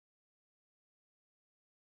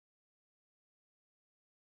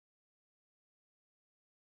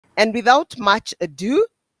And without much ado,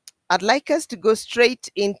 I'd like us to go straight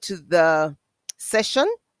into the session.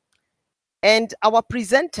 And our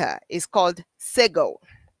presenter is called Tsegaw.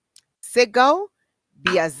 Tsegaw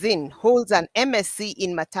Biyazin holds an MSc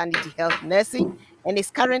in maternity health nursing and is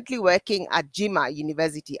currently working at Jimma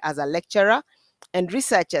University as a lecturer and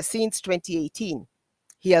researcher since 2018.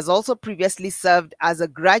 He has also previously served as a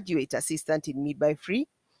graduate assistant in midwifery.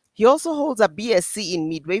 He also holds a BSc in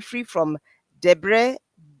midwifery from Debre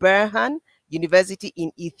Berhan University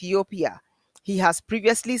in Ethiopia. He has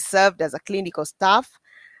previously served as a clinical staff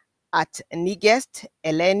at Nigest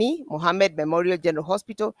Eleni Mohammed Memorial General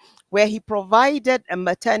Hospital, where he provided a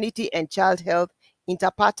maternity and child health,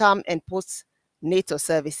 interpartum, and postnatal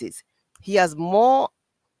services. He has more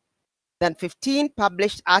than 15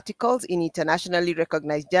 published articles in internationally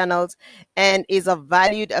recognized journals and is a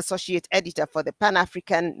valued associate editor for the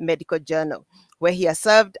Pan-African Medical Journal, where he has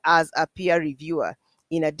served as a peer reviewer.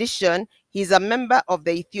 In addition, he is a member of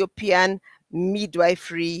the Ethiopian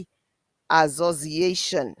Midwifery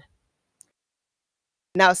Association.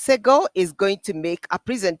 Now, Tsegaw is going to make a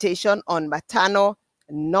presentation on maternal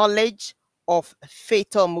knowledge of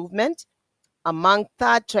fetal movement among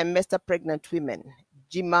third trimester pregnant women,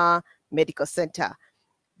 Jimma Medical Center,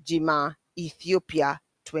 Jimma, Ethiopia,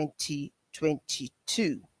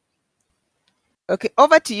 2022. Okay,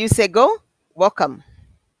 over to you, Tsegaw. Welcome.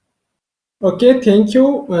 Okay, thank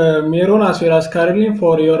you, Meron, as well as Caroline,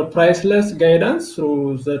 for your priceless guidance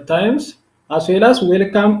through the times, as well as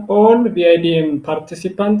welcome all VIDM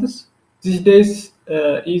participants. These days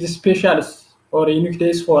is special or unique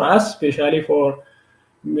days for us, especially for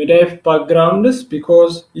midwife backgrounds,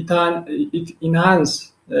 because it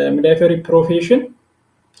enhances midwifery profession.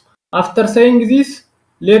 After saying this,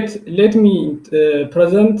 let me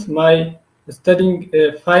present my studying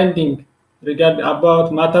finding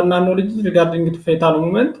about maternal knowledge regarding fetal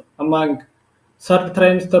movement among third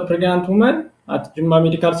trimester pregnant women at Jimma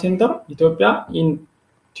Medical Center, Ethiopia, in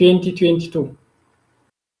 2022.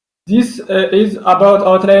 This is about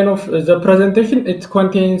outline of the presentation. It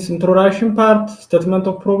contains introduction part, statement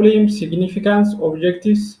of problems, significance,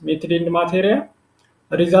 objectives, method and material,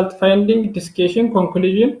 result finding, discussion,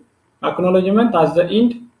 conclusion, acknowledgement. At the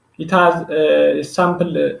end, it has a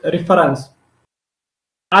sample reference.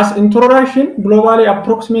 As introduction, globally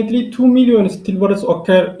approximately 2 million stillbirths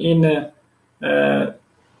occur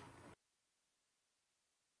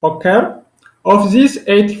Of these,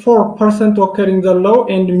 84% occur in the low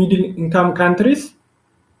and middle income countries.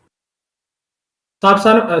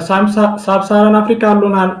 Sub-Saharan Africa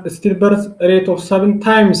alone has a stillbirth rate of 7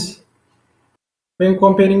 times when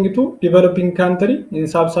comparing to developing country. In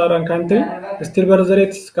sub-Saharan country, the stillbirth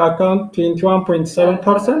rate account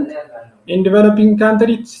 21.7%. In developing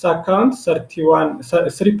countries, it accounts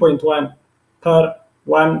 3.1 per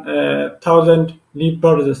 1,000 live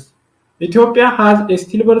births. Ethiopia has a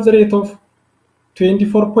stillbirth rate of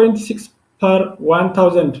 24.6 per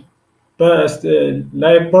 1,000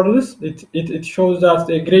 live births. It shows that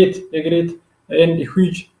a great and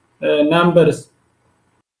huge numbers.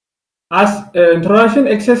 As introduction,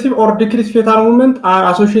 excessive or decreased fetal movement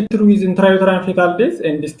are associated with intrauterine fetal death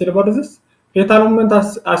and stillbirths. Fetal movement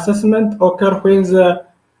assessment occur when the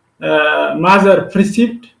mother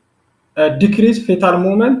perceived decreased fetal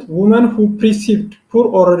movement. Women who perceived poor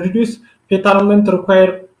or reduced fetal movement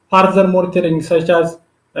require further monitoring, such as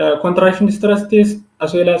contraction stress test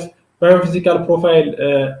as well as biophysical profile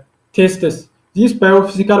tests. This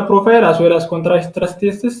biophysical profile as well as contraction stress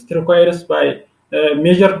tests requires by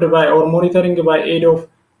measured by or monitoring by aid of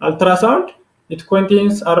ultrasound. It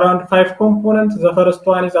contains around 5 components. The first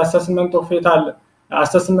one is assessment of fetal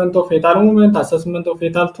movement, assessment of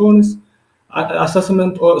fetal tones,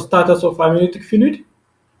 assessment of status of amniotic fluid,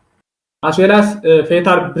 as well as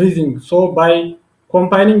fetal breathing. So by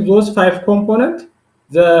combining those 5 components,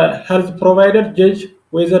 the health provider judge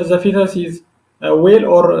whether the fetus is well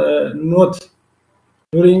or not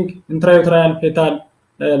during intrauterine fetal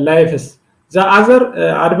lives. The other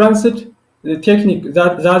advanced technique, the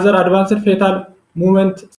other advanced fetal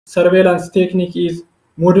movement surveillance technique is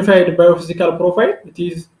modified biophysical profile. It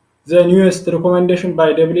is the newest recommendation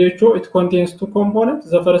by WHO. It contains 2 components.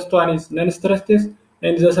 The first one is non-stress test,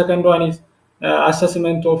 and the second one is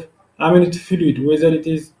assessment of amniotic fluid, whether it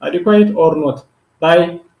is adequate or not.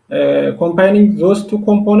 By combining those 2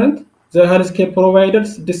 components, the healthcare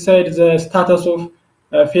providers decide the status of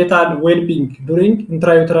fetal well-being during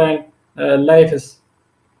intrauterine lives.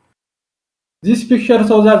 This picture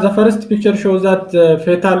shows that the first picture shows that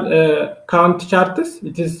fetal count charts.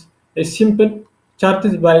 It is a simple chart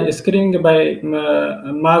by screening by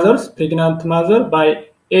mothers, pregnant mother, by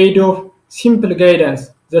aid of simple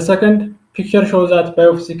guidance. The second picture shows that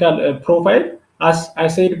biophysical profile. As I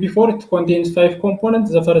said before, it contains 5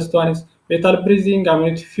 components. The first one is fetal breathing,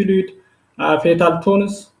 amniotic fluid, fetal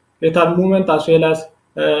tonus, fetal movement, as well as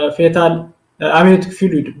fetal amniotic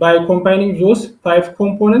fluid. By combining those 5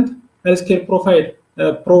 components, healthcare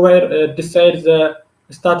provider decides the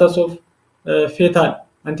status of fetal,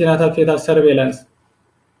 antenatal fetal surveillance.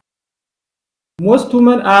 Most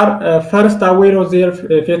women are first aware of their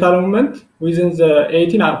fetal movement within the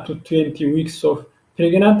 18 up to 20 weeks of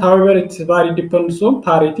pregnant. However, it very depends on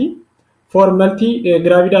parity. For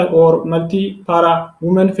multi-gravid or multi-para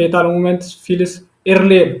women, fetal movement feels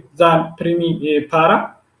earlier than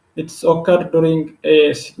premi-para. It's occurred during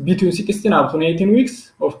between 16 up to 18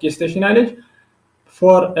 weeks of gestational age.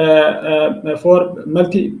 For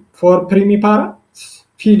premi-para,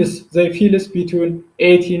 they feels between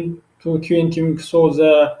 18 to 20 weeks. So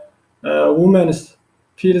the women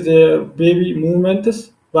feel their baby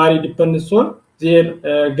movements very depends on their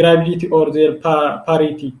gravidity or their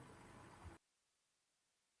parity.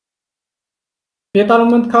 Fetal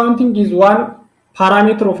movement counting is one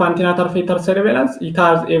parameter of antenatal fetal surveillance. It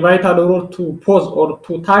has a vital role to pause or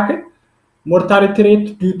to tackle mortality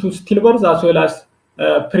rate due to stillbirth as well as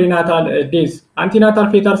prenatal deaths. Antenatal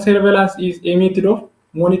fetal surveillance is a method of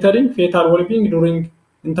monitoring fetal well-being during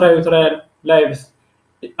intrauterine lives.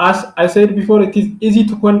 As I said before, it is easy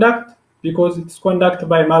to conduct because it's conducted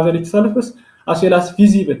by mother itself, as well as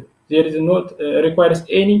visible. There is not requires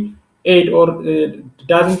any aid or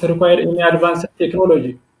doesn't require any advanced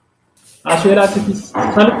technology. As well as it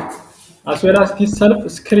is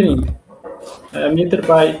self-screening measured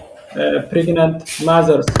by pregnant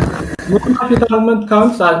mothers. Normal fetal movement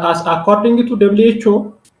counts as according to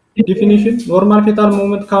WHO definition. Normal fetal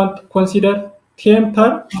movement count consider 10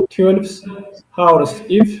 per 12 hours.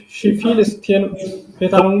 If she feels 10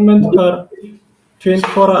 fetal movement per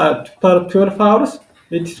 12 hours,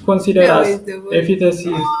 it is considered as a fetus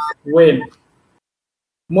is well.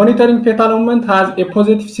 Monitoring fetal movement has a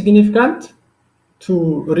positive significance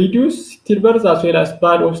to reduce stillbirth as well as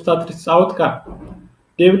bad obstetrics outcome.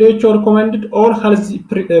 WHO recommended all healthy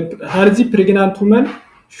pregnant women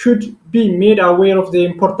should be made aware of the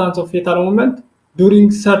importance of fetal movement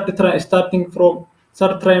during starting from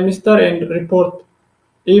third trimester and report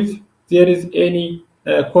if there is any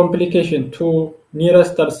complication to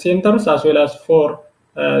nearest health centers as well as for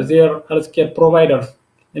their healthcare providers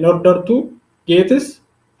in order to get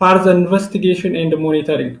further investigation and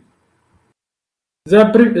monitoring.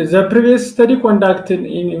 The previous study conducted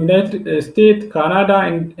in United States, Canada,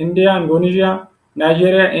 and India, Indonesia,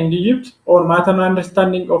 Nigeria, and Egypt on maternal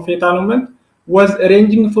understanding of fetal movement was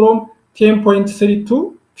ranging from 10.3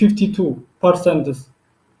 to 52%.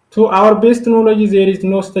 To our best knowledge, there is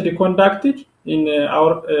no study conducted in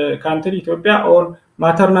our country, Ethiopia, on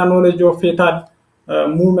maternal knowledge of fetal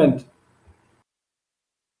movement.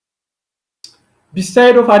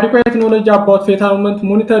 Besides of adequate knowledge about fetal movement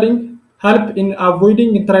monitoring, help in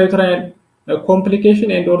avoiding intrauterine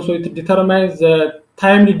complication, and also it determines the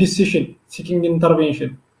timely decision seeking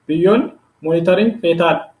intervention. Beyond monitoring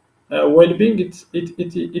fetal well-being,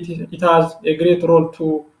 it has a great role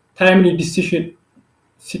to timely decision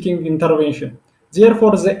seeking intervention.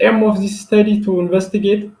 Therefore, the aim of this study to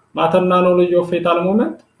investigate maternal knowledge of fetal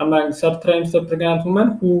movement among third trimester pregnant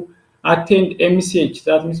women who attained MCH,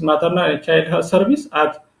 that means maternal and child health service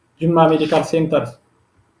at Jimma Medical centers.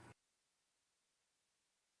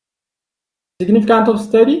 Significance of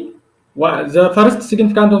study. The first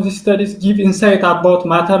significance of this study is give insight about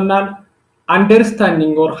maternal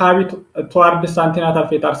understanding or habit towards antenatal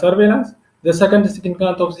fetal surveillance. The second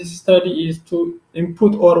significance of this study is to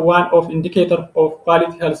input or one of indicator of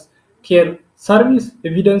quality health care service,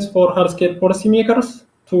 evidence for healthcare policymakers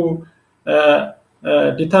to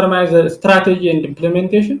determine the strategy and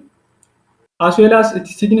implementation, as well as it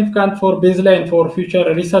is significant for baseline for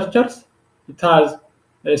future researchers. It has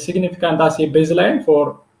significant as a baseline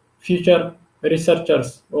for future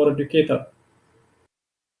researchers or educators.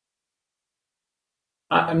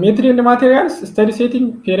 Method and materials, study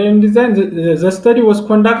setting, period and design. The study was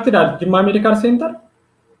conducted at Jimma Medical Center.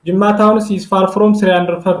 Jimma town is far from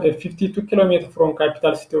 352 kilometers from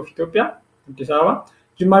capital city of Ethiopia, Tessema.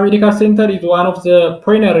 Jimma Medical Center is one of the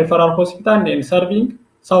pioneer referral hospitals and serving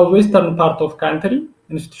southwestern part of country.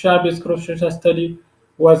 Institutional-based cross-sectional study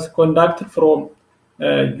was conducted from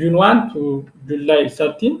June 1 to July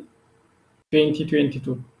 13,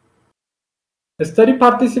 2022. The study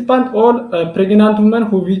participant, all pregnant women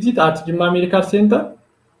who visit at Jimma Medical Center,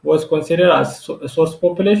 was considered as a source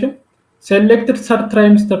population. Selected third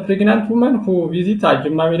trimester pregnant women who visit at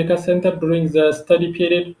Jimma Medical Center during the study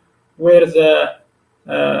period were the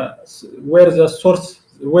where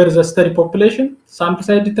the study population, sample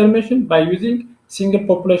size determination by using single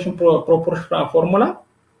population proportional formula.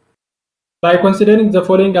 By considering the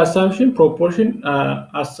following assumption, proportion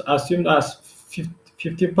assumed as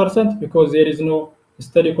 50% because there is no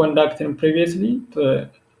study conducted previously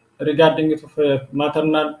regarding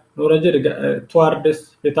maternal knowledge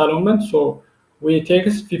towards fetal movement. So we take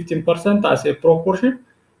 15% as a proportion,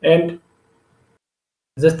 and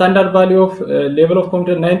the standard value of level of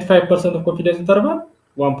confidence 95% of confidence interval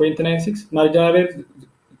 1.96, marginal rate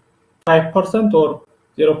 5% or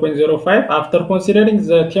 0.05. After considering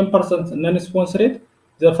the 10% non-response rate,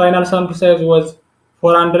 the final sample size was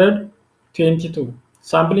 422.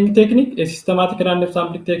 Sampling technique, a systematic random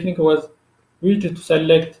sampling technique was used to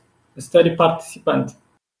select study participants.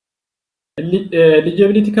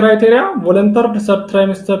 Eligibility criteria: volunteered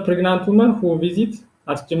third-trimester pregnant women who visit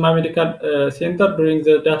at Jimma Medical Center during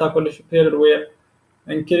the data collection period were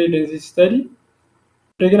included in this study.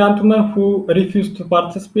 Pregnant women who refused to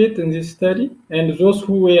participate in this study, and those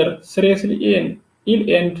who were seriously ill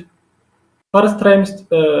and first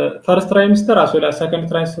trimester as well as second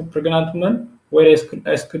trimester pregnant women were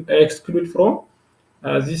excluded from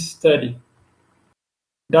this study.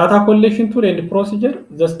 Data collection tool and procedure.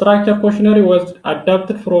 The structure questionnaire was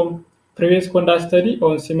adapted from previous conduct study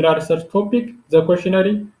on similar research topic. The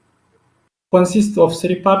questionnaire consists of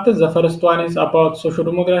 3 parts. The first one is about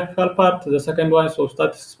socio-demographical part, the second one is of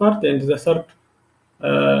statistics part, and the third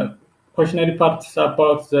questionnaire part is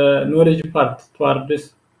about the knowledge part toward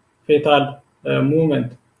this fetal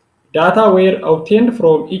movement. Data were obtained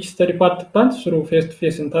from each study participant through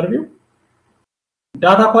face-to-face interview.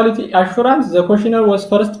 Data quality assurance. The questionnaire was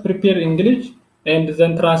first prepared in English and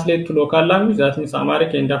then translated to local language, that means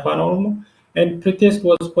Amharic and Afan Oromo, and pretest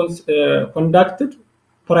was conducted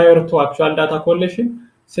prior to actual data collection.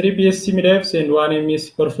 3 BSc midwives and 1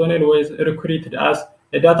 MSc personnel was recruited as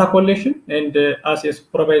a data collection and as a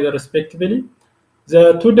supervisor respectively.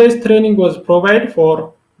 The 2 days training was provided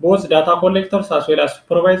for both data collectors as well as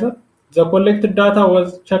supervisor. The collected data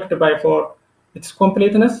was checked for its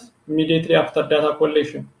completeness immediately after data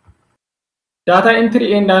collection. Data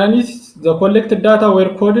entry and analysis. The collected data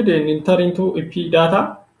were coded and entered into EP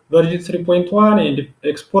data version 3.1 and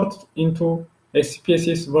exported into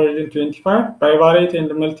SPSS version 25. Bivariate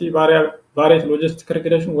and multivariate logistic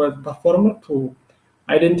regression was performed to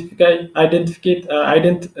identify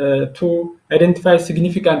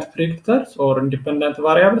significant predictors or independent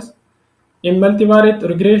variables. In multivariate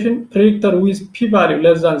regression, predictors with p-value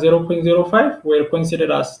less than 0.05 were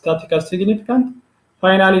considered as statistically significant.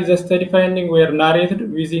 Finally, the study findings were narrated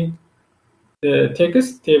using the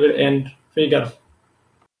text, table, and figures.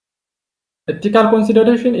 Ethical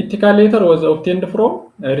consideration. Ethical letter was obtained from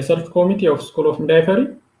a research committee of School of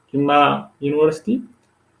Midwifery, Jimma University.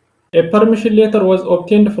 A permission letter was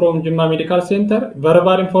obtained from Jimma Medical Center.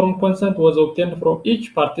 Verbal informed consent was obtained from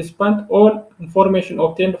each participant. All information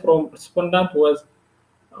obtained from respondent was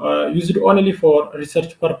used only for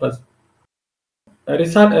research purpose.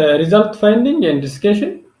 Result finding and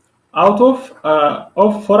discussion. Out of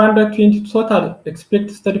 420 total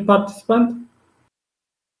expected study participants,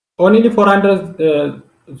 only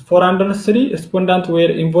 403 respondents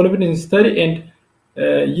were involved in the study and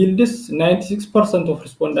yields 96% of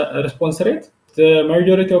response rate. The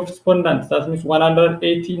majority of respondents, that means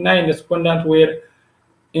 189 respondents, were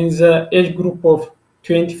in the age group of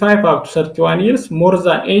 25 up to 31 years. More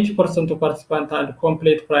than 80% of participants had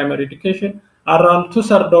complete primary education. Around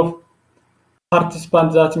 2/3 of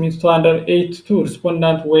participants, that means 282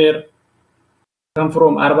 respondents, were come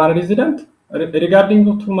from urban residents.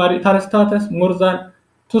 Regarding to marital status, more than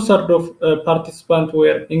 2/3 of participants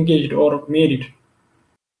were engaged or married.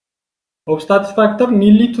 Of status factor,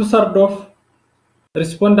 nearly 2/3 of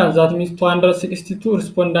respondents, that means 262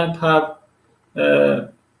 respondents, have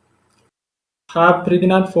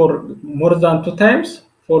pregnant for more than 2 times,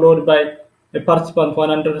 followed by a participant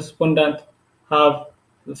 100 respondents have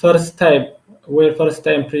first time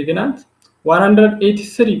pregnant.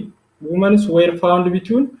 183 women were found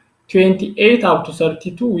between 28 up to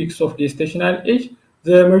 32 weeks of gestational age.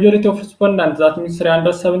 The majority of respondents, that means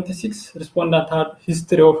 376 respondents, had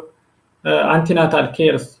history of antenatal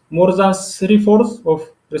cares. More than 3/4 of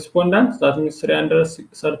respondents, that means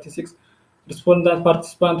 336 respondent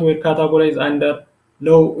participants, were categorized under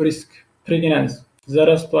low risk pregnancy. The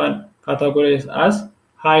rest one categorized as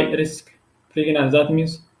high risk pregnancy. That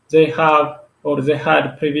means they have or they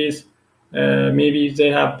had previous maybe they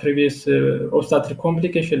have previous obstetric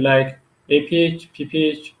complication like APH,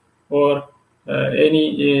 PPH, or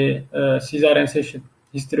any cesarean section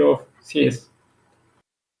history of CS.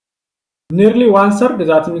 Nearly one-third,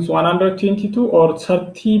 that means 122 or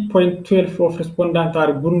 30.12 of respondents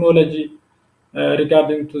are good knowledge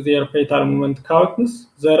regarding to their fetal movement counts.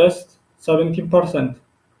 The rest, 17%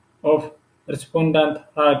 of respondents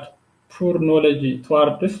had poor knowledge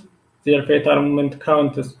towards their fetal movement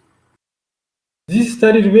counts. This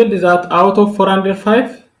study revealed that out of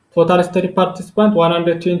 405 total study participants,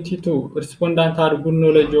 122 respondents had good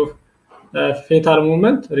knowledge of fetal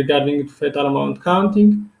movement regarding fetal amount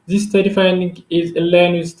counting. This study finding is in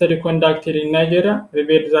line with study conducted in Nigeria,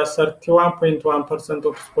 revealed that 31.1%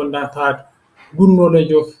 of respondents had good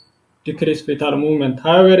knowledge of decreased fetal movement.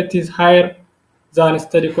 However, it is higher than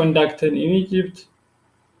study conducted in Egypt,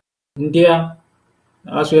 India,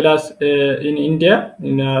 as well as in India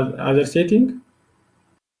in other setting.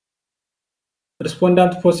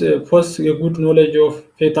 Respondents possess a good knowledge of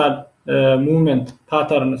fetal movement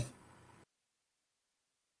patterns.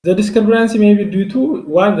 The discrepancy may be due to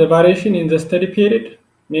one, the variation in the study period,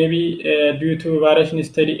 maybe due to variation in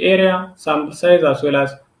study area, sample size, as well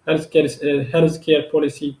as healthcare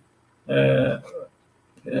policy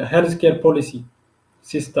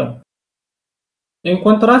system. In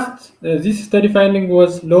contrast, this study finding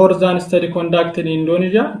was lower than study conducted in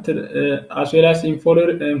Indonesia, as well as in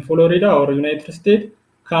Florida or United States.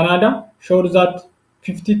 Canada showed that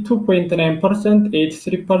 52.9%,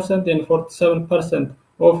 83%, and 47%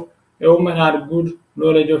 of women had good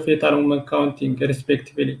knowledge of fetal movement counting,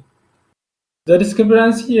 respectively. This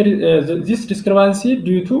discrepancy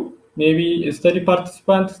due to maybe study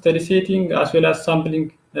participant, study setting, as well as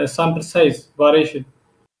sample size variation.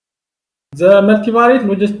 The multivariate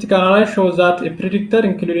logistic analysis shows that a predictor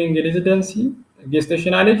including residency,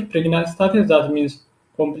 gestational age, pregnancy status, that means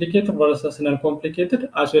complicated versus non-complicated,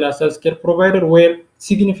 as well as healthcare provider were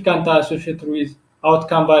significant associated with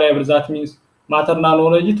outcome variables, that means maternal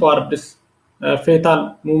knowledge towards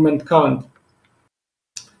fetal movement count.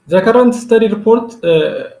 The current study report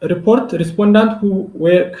respondents who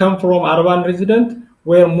come from urban residents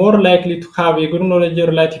were more likely to have a good knowledge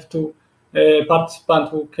relative to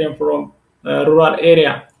participants who came from rural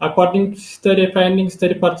area. According to study findings,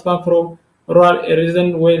 study participants from rural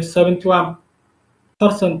residents were 71%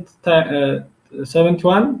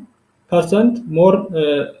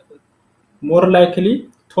 more likely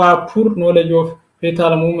to have poor knowledge of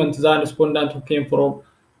fetal movement than respondents who came from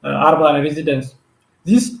urban residents.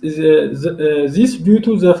 This is due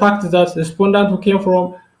to the fact that respondents who came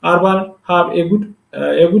from urban have a good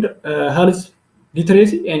health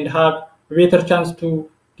literacy and have a better chance to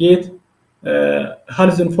get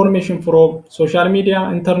health information from social media,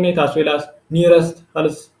 internet, as well as nearest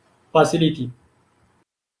health facility.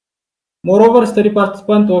 Moreover, study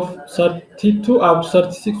participants of 32 up to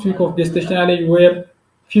 36 weeks of gestational age were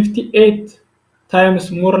 58 times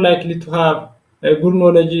more likely to have a good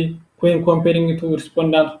knowledge when comparing to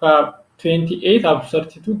respondents who have 28 up to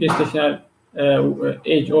 32 gestational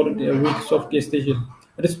age or weeks of gestation.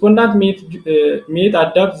 Respondents may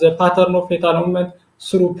adapt the pattern of fetal movement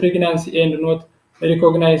through pregnancy and not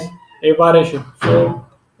recognize a variation. So,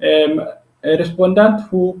 a respondent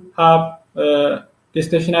who have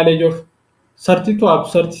gestational age of 32 up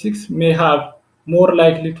to 36 may have more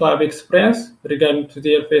likely to have experience regarding to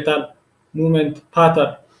their fetal movement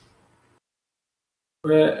pattern.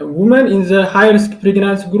 Women in the high-risk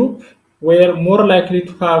pregnancy group were more likely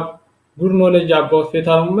to have good knowledge about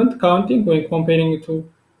fetal movement counting when comparing to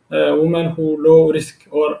women who low risk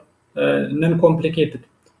or non-complicated.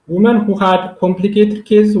 Women who had complicated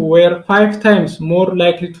cases were 5 times more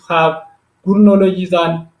likely to have good knowledge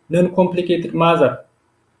than non-complicated mother.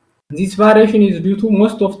 This variation is due to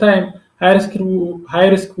most of time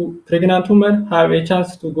high-risk pregnant women have a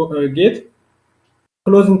chance to get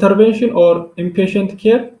close intervention or inpatient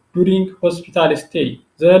care during hospital stay.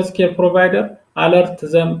 The healthcare provider alerts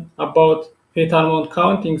them about fetal movement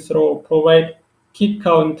counting through provide kick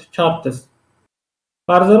count charts.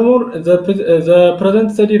 Furthermore, the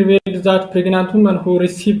present study revealed that pregnant women who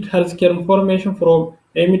received healthcare information from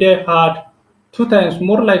a midwife had 2 times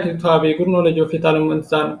more likely to have a good knowledge of fetal movement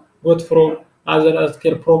than got from other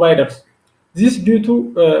healthcare providers. This is due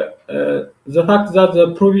to the fact that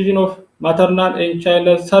the provision of maternal and child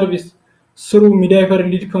health service through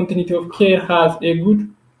midwifery-led continuity of care has a good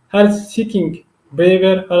health-seeking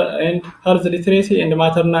behavior and health literacy and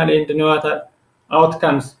maternal and neonatal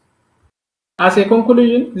outcomes. As a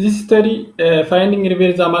conclusion, this study finding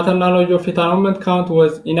reveals that maternal knowledge of fetal movement count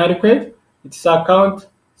was inadequate. Its account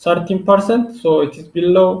 13%, so it is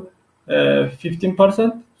below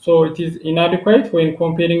 15%, so it is inadequate when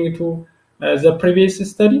comparing to the previous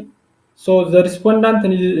study. So the respondent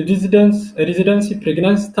residency,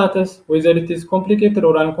 pregnancy status, whether it is complicated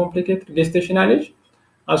or uncomplicated, gestational age,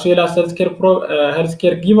 as well as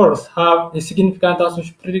healthcare givers have a significant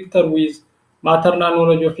associated predictor with maternal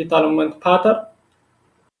knowledge of fetal movement pattern.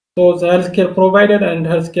 So the healthcare provider and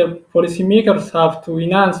healthcare policymakers have to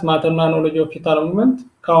enhance maternal knowledge of fetal movement,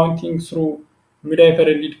 counting through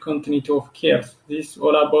midwifery lead continuity of care. This is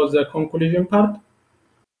all about the conclusion part.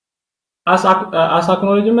 As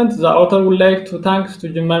acknowledgement, the author would like to thank to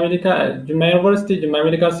Jimma University, Jimma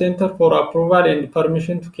Medical Center for approval and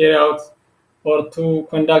permission to carry out or to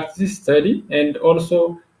conduct this study, and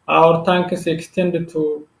also our thanks extended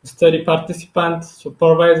to study participants,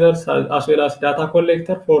 supervisors, as well as data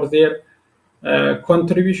collector for their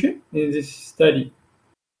contribution in this study.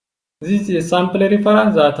 This is a sample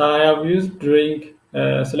reference that I have used during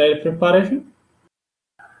slide preparation.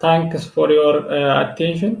 Thanks for your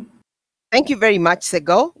attention. Thank you very much,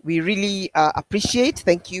 Tsegaw. We really appreciate.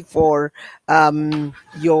 Thank you for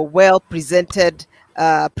your well-presented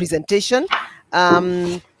presentation.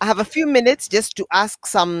 I have a few minutes just to ask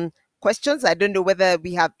some questions. I don't know whether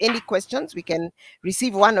we have any questions. We can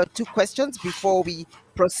receive one or two questions before we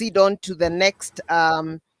proceed on to the next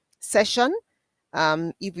session.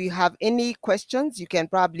 If you have any questions, you can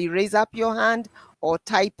probably raise up your hand or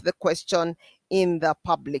type the question in the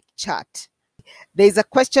public chat. There's a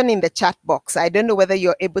question in the chat box. I don't know whether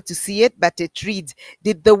you're able to see it, but it reads,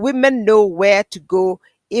 did the women know where to go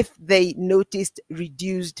if they noticed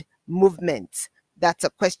reduced movements? That's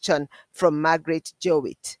a question from Margaret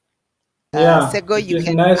Jowett. Tsegaw, you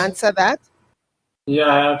can answer that.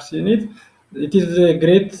 Yeah, I have seen it. It is a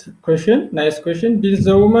great question, nice question. Did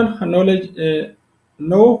the woman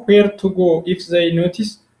know where to go if they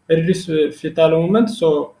notice reduced fetal movement?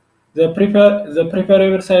 So the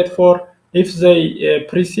preferable site for if they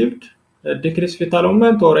perceived decreased fetal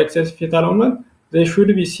movement or excess fetal movement, they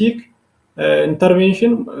should be seek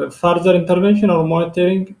intervention, further intervention or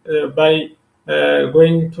monitoring by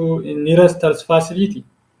going to nearest health facility,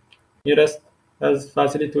 whether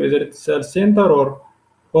it's a center or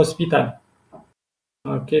hospital.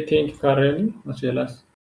 Okay, thank you, Karen, as well as.